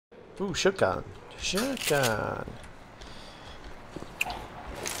Ooh, shotgun. Shotgun.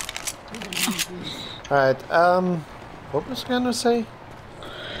 Alright, what was I gonna say?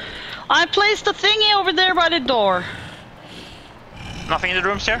 I placed the thingy over there by the door. Nothing in the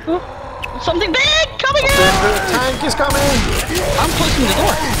rooms here? Ooh, something big coming in! The tank is coming! I'm closing the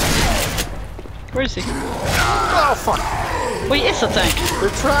door. Where is he? Oh, fuck! Wait, it's a tank.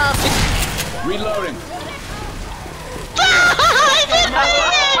 They're trapped! Reloading.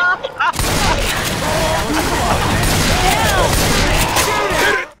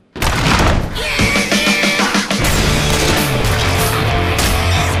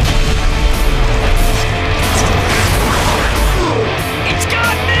 It's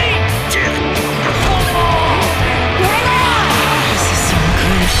got me! This is some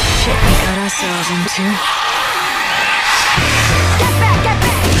kind of shit we got ourselves into. Get back! Get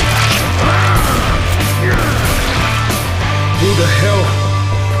back! Who the hell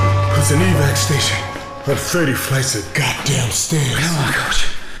puts an evac station on 30 flights of goddamn stairs? Come on, Coach.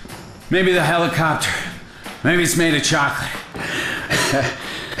 Maybe the helicopter. Maybe it's made of chocolate.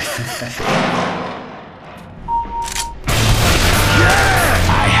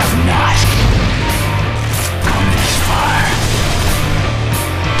 I have not come this far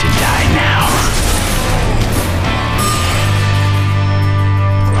to die now.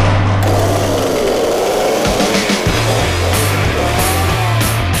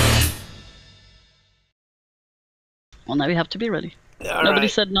 Well, now we have to be ready. All Nobody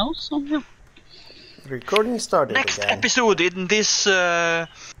right. said no, so yeah. Recording started Next again. episode in this The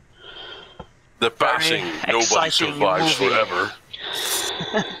passing, nobody exciting survives movie. forever.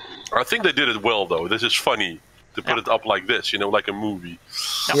 I think they did it well, though. This is funny to put it up like this, you know, like a movie.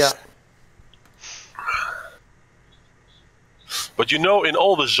 Yeah. But you know, in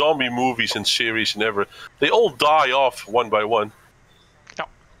all the zombie movies and series and ever, they all die off one by one.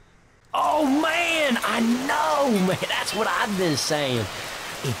 Oh man, I know, man. That's what I've been saying.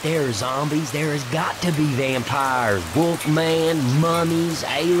 If there are zombies, there has got to be vampires, wolfman, mummies,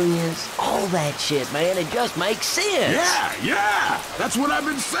 aliens, all that shit, man. It just makes sense. Yeah, that's what I've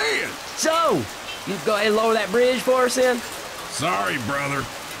been saying. So, you go ahead and lower that bridge for us then? Sorry, brother.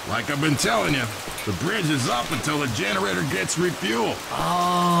 Like I've been telling you, the bridge is up until the generator gets refueled.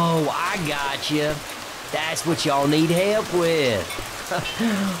 Oh, I got you. That's what y'all need help with.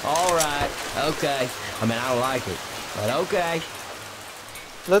 All right, okay. I mean, I don't like it, but okay.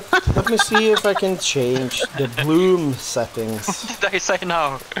 Let me see if I can change the bloom settings. They say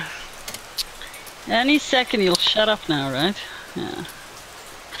no. Any second you'll shut up now, right? Yeah.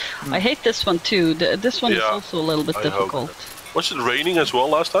 I hate this one too. This one is Yeah, also a little bit I difficult. Was it raining as well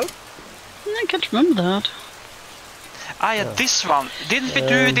last time? I can't remember that. Ah, yeah, this one. Didn't we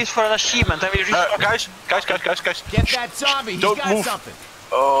do this for an achievement? And we Guys. Get that zombie. He's Don't got move. something.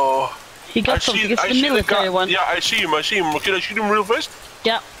 Oh. He got something. It's the see military guy. one. Yeah, I see him. Can I shoot him real fast?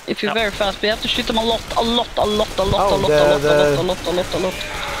 Yeah, if you're very fast, we have to shoot them a lot. Oh,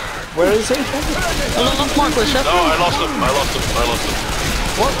 where is he? A lot of markers. No, I lost him.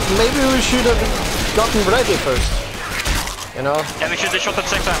 What? Maybe we should have gotten ready first. You know? Yeah, we should have shot at the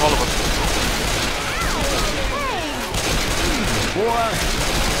same time, all of us. Boy,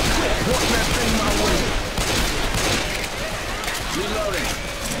 put that thing my way. Reloading.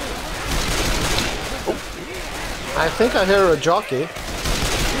 I think I hear a jockey.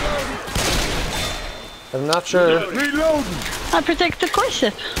 I'm not sure. Reloading. I protected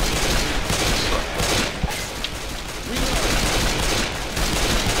Corzip.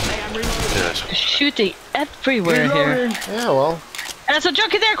 Yes. Shooting everywhere here. Yeah, well. And there's a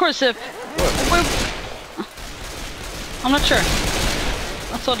jockey there, Corzip. I'm not sure. I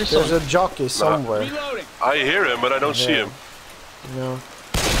thought I saw There's him. a jockey somewhere. Reloading. I hear him, but I don't see him. No.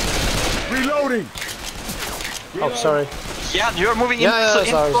 Reloading. Oh, sorry. Yeah, you're moving in. Yeah, so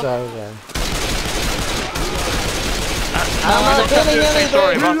sorry. I'm not telling you the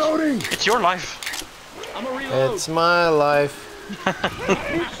story, but Reloading. it's your life. I'm a reload. It's my life.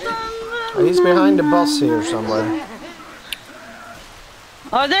 He's behind the bus here somewhere.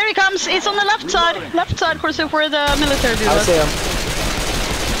 Oh, there he comes. He's on the left side. Left side, Corzip, where the military do I that. see him.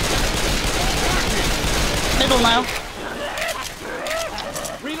 Middle now.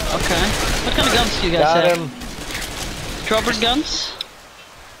 Okay. What kind of guns do you guys Got have? him. Dropper guns?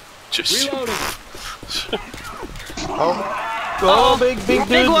 Just. Reloading. Oh, big dude.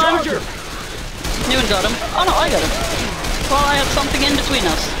 Big one. Newyn got him. Oh no, I got him. Well, I had something in between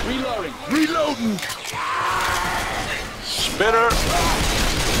us. Reloading. Reloading. Spitter.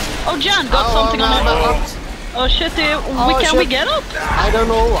 Oh, Jan got something on him. Oh shit, can we get up? I don't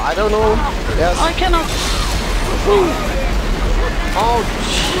know. Yes. I cannot. Oh,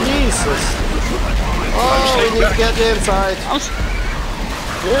 Jesus. Oh, we need to get inside.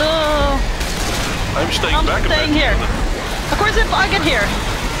 I'm staying back a bit. I'm staying here. Of course, if I get here.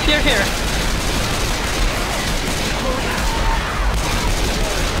 If you're here.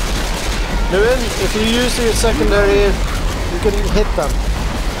 Newyn, if you use your secondary, you can hit them.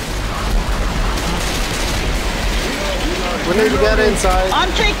 We need to get inside.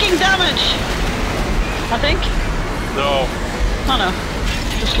 I'm taking damage. I think. No. Oh no.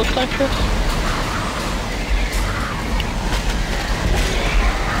 Just looked like it.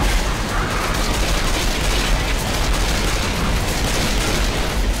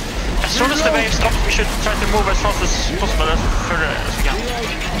 As soon as the wave stops, we should try to move as fast as possible, as further as we can.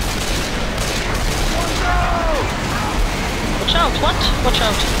 Watch out, what? Watch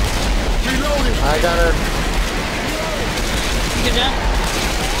out. I got her. Good job.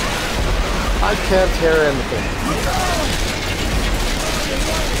 I can't hear anything.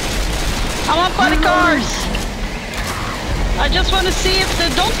 I'm up by the cars. I just want to see if they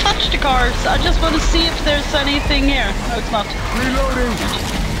don't touch the cars. I just want to see if there's anything here. No, it's not. Reloading.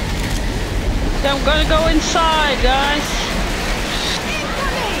 Then I'm gonna go inside, guys.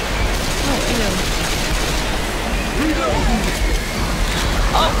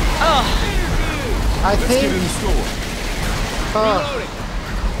 Oh. I think.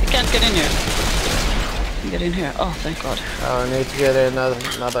 You can't get in here. Get in here. Oh, thank God. Oh, I need to get in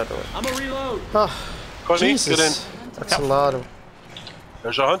another door. I'm a reload. Oh, Connie, Jesus. get in. That's a lot of.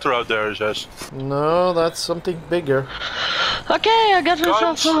 There's a hunter out there, it says. No, that's something bigger. Okay, I got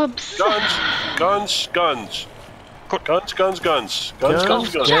myself hubs. Guns. Guns. Guns. Guns. Guns. Guns. Guns.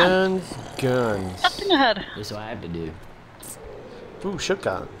 Guns. Guns. Guns. Up in the head. That's what I have to do. Ooh,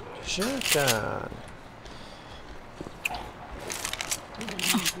 shotgun. Shotgun.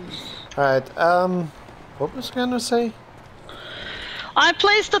 Alright, what was I gonna say? I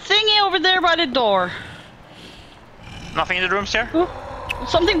placed a thingy over there by the door. Nothing in the rooms here? Ooh,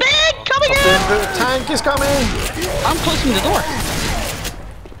 something big coming in! The tank is coming! I'm closing the door.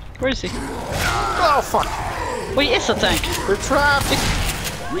 Where is he? Oh, fuck! Wait, is a tank? We're trapped!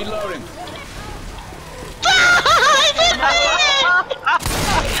 Reloading.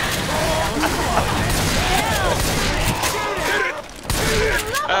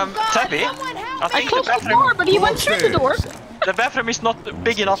 Tebby, I closed the door, but he went through the door. The bathroom is not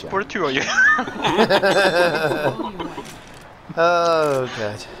big enough for the two of you. Oh,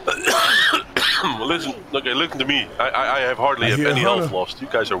 God. Listen, okay, listen to me. I have hardly have any health lost. You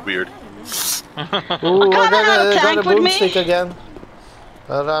guys are weird. Ooh, I have a got tank a with me. boomstick again.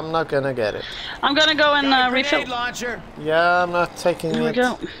 But I'm not gonna get it. I'm gonna go and refill. Launcher. Yeah, I'm not taking Here we it.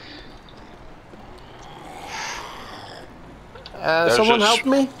 go. Someone a help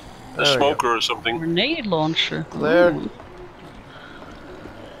me? A smoker or something. Grenade launcher. There. Ooh.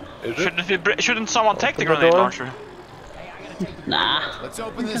 Is it? Shouldn't someone take the Open the grenade door. launcher? Nah. Let's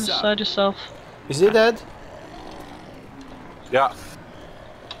open You can this up. decide yourself. Is he dead? Yeah.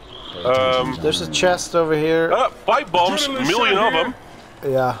 There's a chest over here. Pipe bombs, a million of them.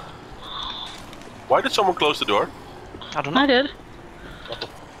 Yeah. Why did someone close the door? I don't know. I did.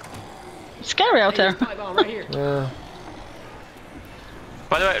 It's scary out there. Yeah.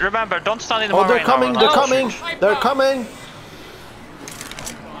 By the way, remember, don't stand in the Oh, bar they're right coming, now. they're coming! They're coming!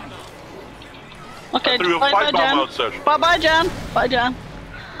 Okay, Threw a bye pipe bomb Jan. outside. Bye Jan. Bye Jan.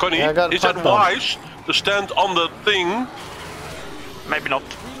 Connie, Yeah, I got a is that pipe bomb. wise to stand on the thing? Maybe not.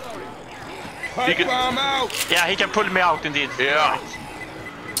 He can- bomb out. Yeah, he can pull me out indeed. Yeah.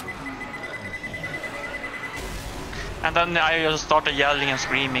 And then I just started yelling and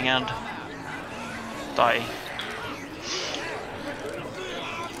screaming and die.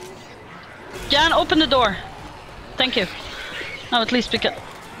 Jan, open the door. Thank you. Now at least we can.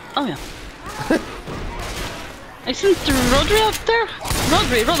 Oh yeah. Isn't Rhodry up there?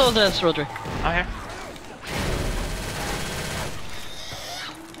 Rhodry, there's Rhodry. I'm here.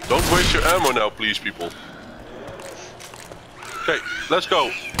 Don't waste your ammo now, please, people. Okay, let's go.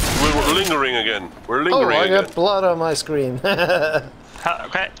 We're lingering again. We're Oh, lingering I again. got blood on my screen. No,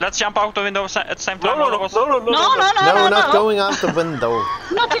 Okay, let's jump out the window at the same time. No, all of us. No, not going out the window.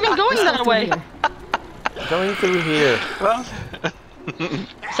 Not even going that way. Going through here.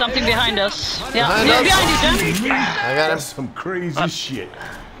 Something behind us. Yeah, Behind yeah, us. behind you, Jan. I got him. That's some crazy shit.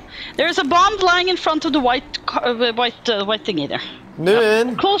 There's a bomb lying in front of the white thingy there.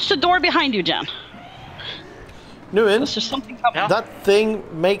 Newyn, Close the door behind you, Jan. Newyn, Is there something coming? Yeah. that thing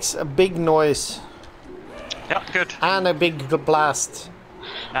makes a big noise Yeah, good. and a big blast.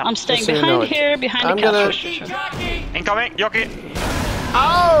 I'm staying Just so you know behind it. here, behind I'm the gonna- couch. Incoming, Jockey.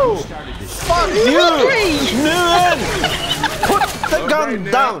 Ow! Fuck you! Rhodry! Newyn! the gun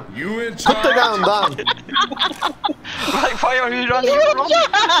down! You in Put the gun down! Why are you running from?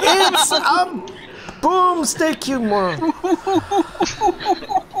 It's a boomstick, you moron!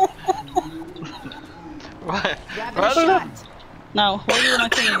 Why? No, where did my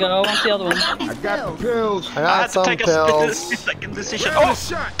thing go? I want the other one. I got the pills. I I got had to some take a pills. split-second decision. Where's Oh! the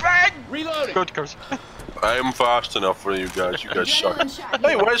shot? Bang! Reloading. Good, Corzip. I am fast enough for you guys. You guys suck.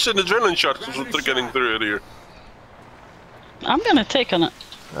 Hey, where's an adrenaline shot? Because getting through it here. I'm gonna take on it.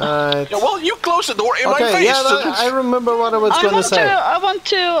 Alright. Yeah, well, you closed the door in my Okay, face. yeah, I remember what I was gonna say. I want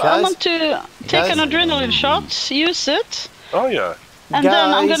to take Guys? an adrenaline shot, use it, Oh yeah. and then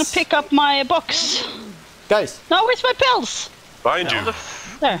I'm gonna Guys? pick up my box. Guys, No, where's my pills? Behind you.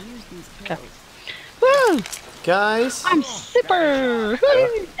 There. Okay. Woo! guys, I'm super.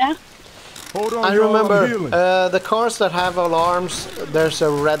 Woo! Yeah. Hold on, I y'all, I'm remember healing. the cars that have alarms, there's a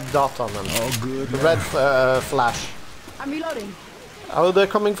red dot on them. Oh, good. A red flash. I'm reloading. Oh, they're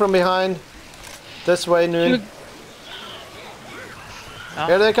coming from behind. This way, Newyn.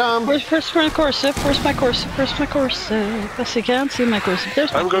 Here they come. Where's my Corzip? Where's my Corzip? Where's my Corzip? Yes, you can't see my Corzip.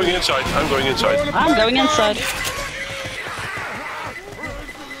 There's I'm going inside. I'm going inside. I'm going inside.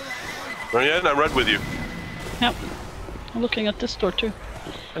 Marianne, I'm right with you. Yep. I'm looking at this door too.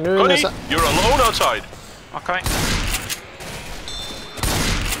 Newyn Connie, is you're alone outside. Okay.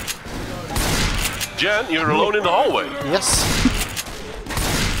 Jen, you're alone in the hallway. yes.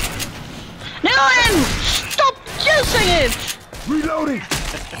 Newyn! Stop using it! Reloading.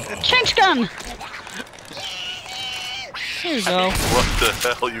 Change gun! There you go. What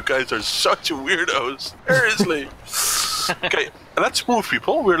the hell? You guys are such weirdos. Seriously. Okay, let's move,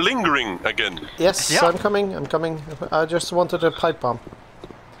 people. We're lingering again. Yes, Yeah. I'm coming. I'm coming. I just wanted a pipe bomb.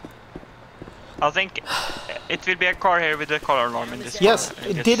 I think it will be a car here with a color alarm in this Yes. car.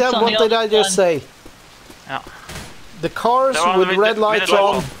 I guess. Did I, It's on what the did I just other say? Yeah. The cars The one with with red the lights light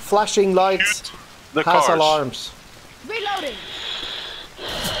on, on. flashing lights, The has cars. alarms. Reloading.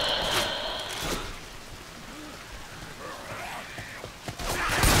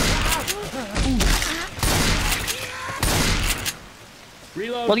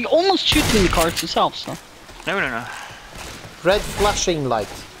 Well, you're almost shooting the cars yourself, so. No. Red flashing light.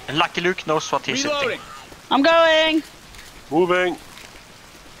 And Lucky Luke knows what he's shooting. I'm going! Moving.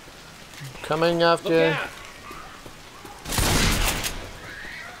 Coming after you.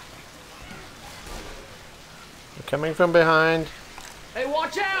 Coming from behind.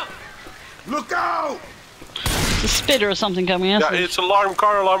 Look out! It's a spitter or something coming, Yeah, isn't it? it's alarm,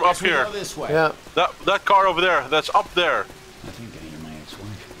 car alarm up here. Yeah. That car over there. That's up there.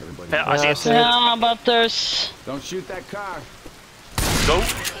 Yeah, I see I it. see it. Yeah, but there's... Don't shoot that car. Don't.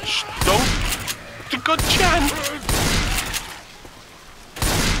 Don't. The good Jen.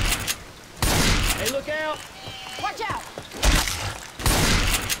 Watch out.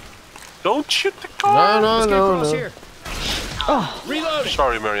 Don't shoot the car. No.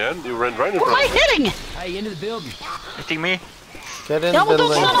 Sorry, Marianne. You ran right in What am I front of me. hitting? Hey, into the building. Hitting me. Get in Yeah, the but don't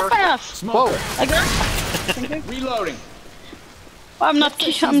building. run up fast! Whoa. I got... Reloading. I'm not...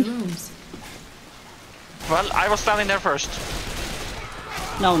 I'm... Well, I was standing there first.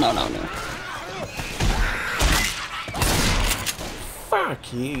 No.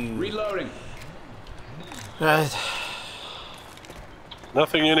 Fuck you. Reloading. Right.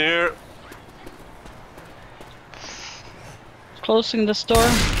 Nothing in here. Closing this door.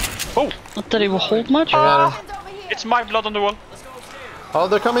 Oh, Not that it will hold much. I got him. It's my blood on the wall. Oh,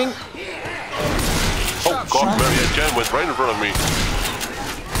 they're coming. oh God, Marianne. Jen went right in front of me.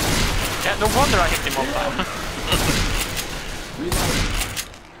 Yeah, no wonder I hit him all the time.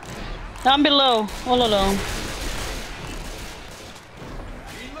 Down below, all alone.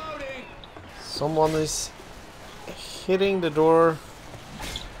 Someone is hitting the door.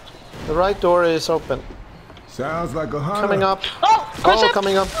 The right door is open. Sounds like a hunter. Coming up. Oh, Corzip!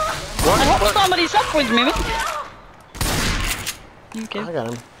 Coming up. I hope somebody's up with me. Okay. I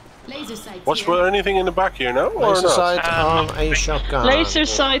got him. Laser sights. Was there anything in the back here now? Or Laser not? sight on a shotgun. Laser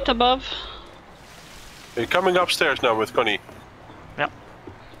sight above. You're coming upstairs now with Connie. Yeah.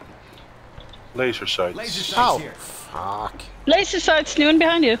 Laser sights. Ow. Fuck. Laser sights, Newyn,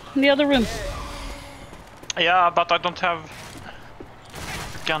 behind you, in the other room. Yeah, but I don't have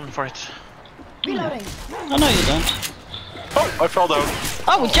a gun for it. Reloading. Oh, no, you don't. Oh, I fell down.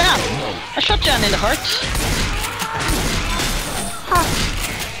 Oh, Jan! I shot Jan in the heart.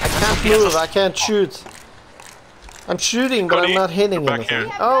 I can't move. I can't shoot. I'm shooting, but I'm Connie, not hitting you're back anything.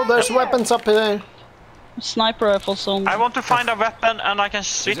 here. Oh, there's weapons up here. Sniper rifles on. I want to find a weapon and I can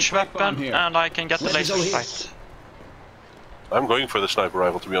switch pipe bomb weapon here. and I can get the laser sight. I'm going for the sniper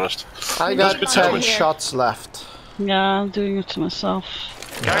rifle, to be honest. I got bit 10 damage. shots left. Yeah, I'm doing it to myself.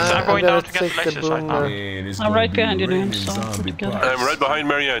 Guys, I'm going down to get take the Alexis right now. I'm right behind you, Newyn, so we're together. I'm right behind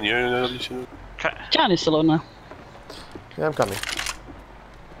Marianne. Okay. Jan is alone now. Yeah, I'm coming.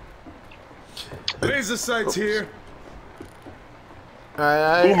 Laser sights here.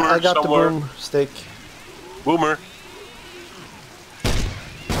 I got somewhere. the boom stick. Boomer.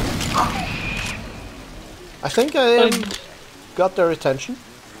 I think I got their attention.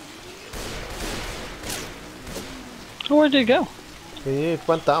 Where did it go? It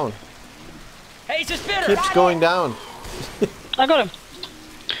went down. Hey, it's a spinner! Keeps going down. I got him.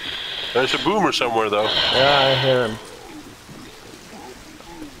 There's a boomer somewhere though. Yeah, I hear him.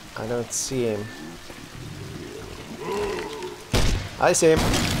 I don't see him. I see him.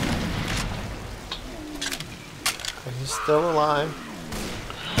 He's still alive.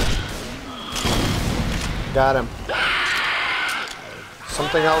 Got him.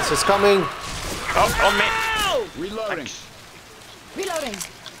 Something else is coming. Oh, on me. Reloading. Reloading.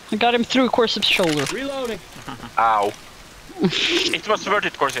 I got him through Corzip's shoulder. Reloading. Ow. It was worth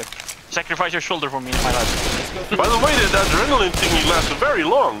it, Corzip. Sacrifice your shoulder for me in my life. By the way, that adrenaline thingy lasted very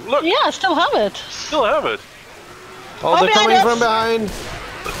long. Look, Yeah, I still have it. still have it. Oh, they're behind coming us. from behind.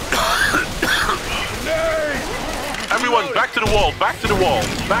 Everyone, back to the wall, back to the wall,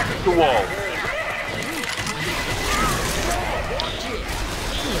 back to the wall.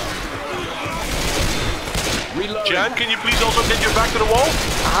 Jan, can you please also get your back to the wall?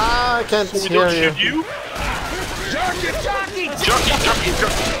 Ah, I can't So we hear don't you. shoot you. Jockey! Jockey!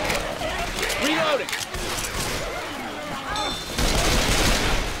 Jockey. Reloading.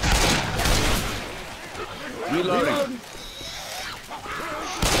 Reloading.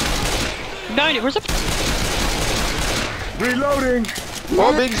 Behind you, Corzip. Reloading.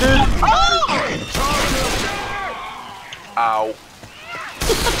 Oh, big dude. Ow.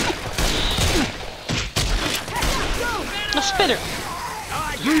 A spitter.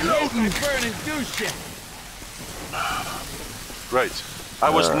 Reloading. Right. I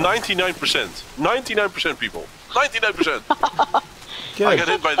was 99%. 99% people. 99%. I got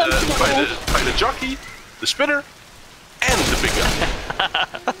hit by the jockey, the spinner, and the big guy.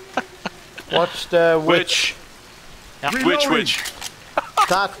 Watch the witch. Which?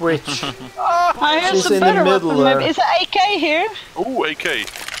 That witch. I hear She's some in the better middle weapon. there. Maybe. Is it AK here? Ooh, AK.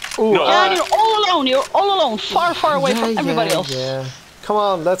 Ooh, No. Yeah, you're all alone. You're all alone. Far, far away from everybody else. Yeah. Come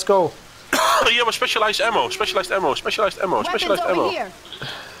on, let's go. Yeah, but specialized ammo, specialized ammo, specialized ammo, Weapons specialized over ammo. here.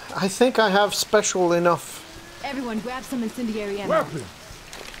 I think I have special enough. Everyone, grab some incendiary ammo. Weapon.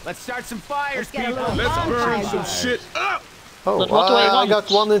 Let's start some fires, Let's get a people. little Let's bonfire burn some going. shit up. Oh, But what do I I want? got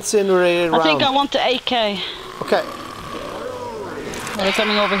one incinerated round. I think I want the AK. Okay, They're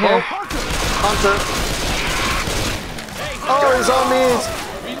coming over here. Hunter. Oh, he's on me.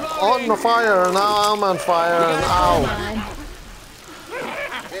 He's on fire. Now I'm on fire. And ow. The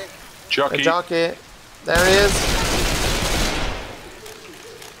Jockey. jockey. There he is.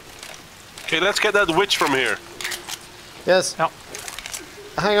 Okay, let's get that witch from here. Yes. No.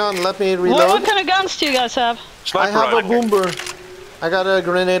 Hang on, let me What reload. kind of guns do you guys have? I Sniper have a rifle. boomer. I got a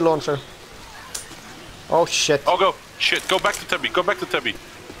grenade launcher. Oh shit. Oh, go. Shit, go back to Tebby, go back to Tebby.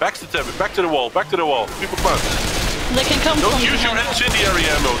 Back to Tebby, back to the wall, back to the wall. People come. They can come Don't from use your behind. incendiary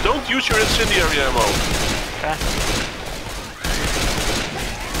ammo. Don't use your incendiary ammo.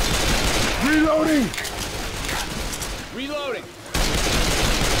 Reloading. Reloading.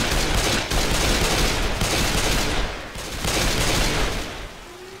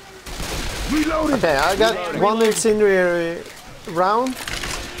 Reloading. Okay, I got one incendiary round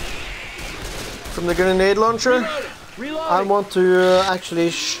from the grenade launcher. I want to actually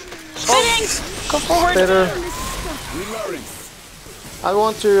Spinning! Go forward! better. I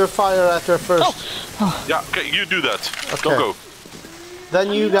want to fire at her first. Yeah, okay, you do that. Okay. Don't go.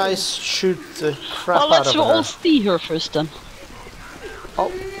 Then you guys shoot the crap Well, out let's of all her. see her first then.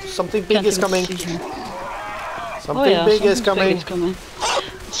 Oh, something big Can't is even coming. see her. Something Oh yeah, big is something coming. big is coming.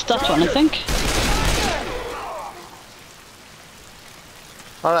 It's that one, I think.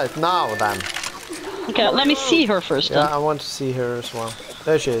 Alright, now then. Okay, let me see her first Yeah, then. I want to see her as well.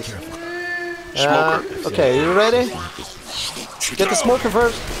 There she is. Smoker. Okay, you ready? Get the smoker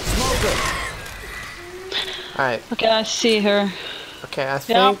first. Alright, Okay, I see her. okay, I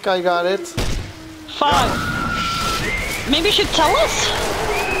think I got it. 5. Maybe you should tell us?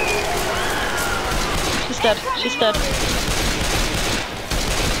 She's dead. She's dead.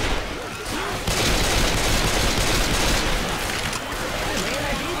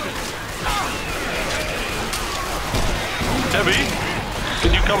 Tebby,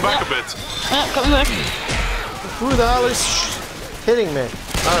 can you come back a bit? Yeah, coming back. Who the hell is hitting me?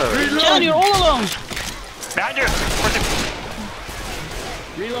 Alright. Jan, you're all alone. Behind you!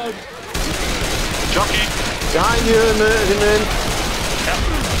 Reload. Jockey! Behind you, Newyn. Yeah.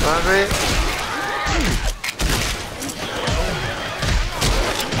 Rhodry.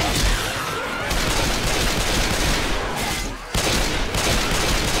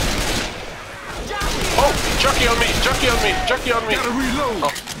 Oh! Jockey on me! Jockey on me! Jockey on me! Gotta reload.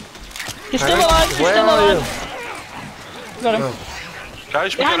 Oh. He's still alive. He's Where still are alive. you? Got him.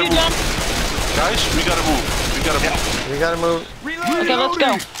 Guys, we Behind gotta you, move. John. Guys, we gotta move. We gotta move. We gotta move. Okay, let's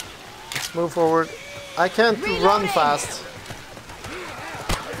go. Let's move forward. I can't run fast.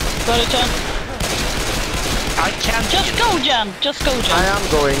 Got it, John. I can't. Just go, Jan. Just go, I Jan.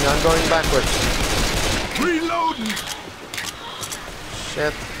 am going. I'm going backwards. Reloading.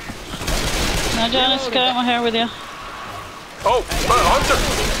 Shit. Now, Jan is coming here with you. Oh!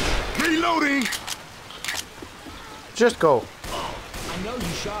 Hunter! Reloading. Just go. I know you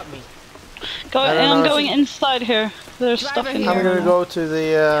shot me. I don't I'm know if going inside here. There's stuff in I'm here. gonna go to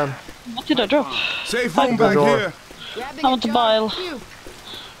the. What did I drop? Safe room back door. here. I want to bile.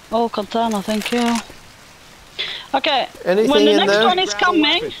 Oh, katana, thank you. Okay, Anything when the in next there? one is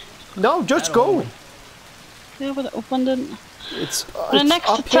coming... No, just go. Yeah, but open didn't... It's The it's next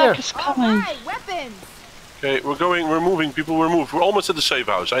up attack here. is coming. Okay, we're moving, people, we're moving. We're almost at the safe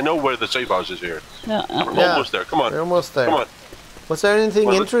house. I know where the safe house is here. Yeah, yeah. We're Yeah. almost there, come on. We're almost there. Come on. Was there anything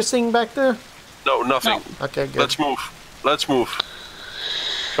Well, interesting back there? No, nothing. No. Okay, good. Let's move. Let's move.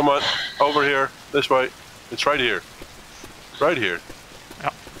 Come on, over here, this way. It's right here. Right here.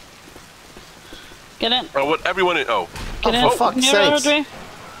 Get in. Oh, what everyone in? Oh. Get in. for fuck's Near sakes. Rhodry.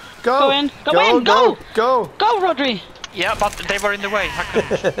 Go. Go in. Go in. Go. Go. Go. Go, Rhodry. Yeah, but they were in the way. I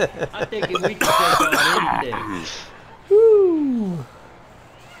couldn't. I think we can take on anything. Woo.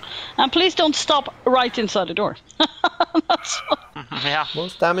 And please don't stop right inside the door. That's Yeah.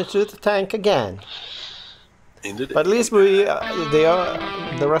 Most damage to the tank again. Indeed. But at least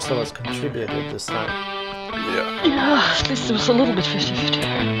the rest of us contributed this time. Yeah. yeah, at least it was a little bit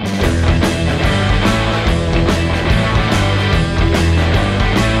 50-50.